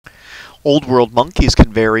Old World monkeys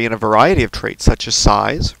can vary in a variety of traits such as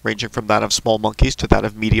size, ranging from that of small monkeys to that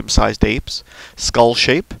of medium-sized apes, skull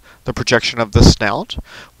shape, the projection of the snout,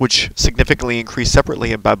 which significantly increase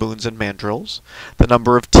separately in baboons and mandrills, the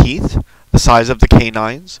number of teeth, the size of the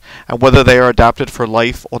canines, and whether they are adapted for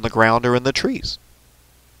life on the ground or in the trees.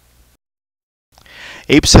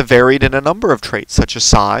 Apes have varied in a number of traits, such as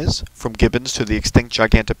size, from gibbons to the extinct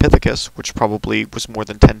Gigantopithecus, which probably was more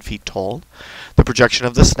than 10 feet tall, the projection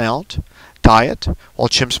of the snout, diet, while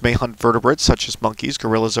chimps may hunt vertebrates such as monkeys,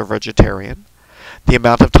 gorillas are vegetarian, the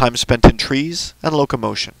amount of time spent in trees, and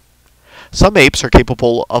locomotion. Some apes are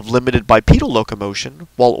capable of limited bipedal locomotion,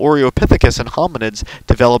 while Oreopithecus and hominids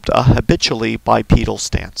developed a habitually bipedal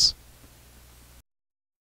stance.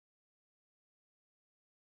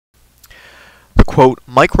 The quote,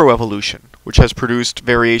 microevolution, which has produced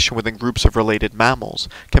variation within groups of related mammals,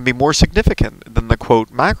 can be more significant than the quote,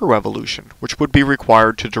 macroevolution, which would be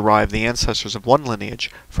required to derive the ancestors of one lineage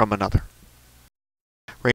from another.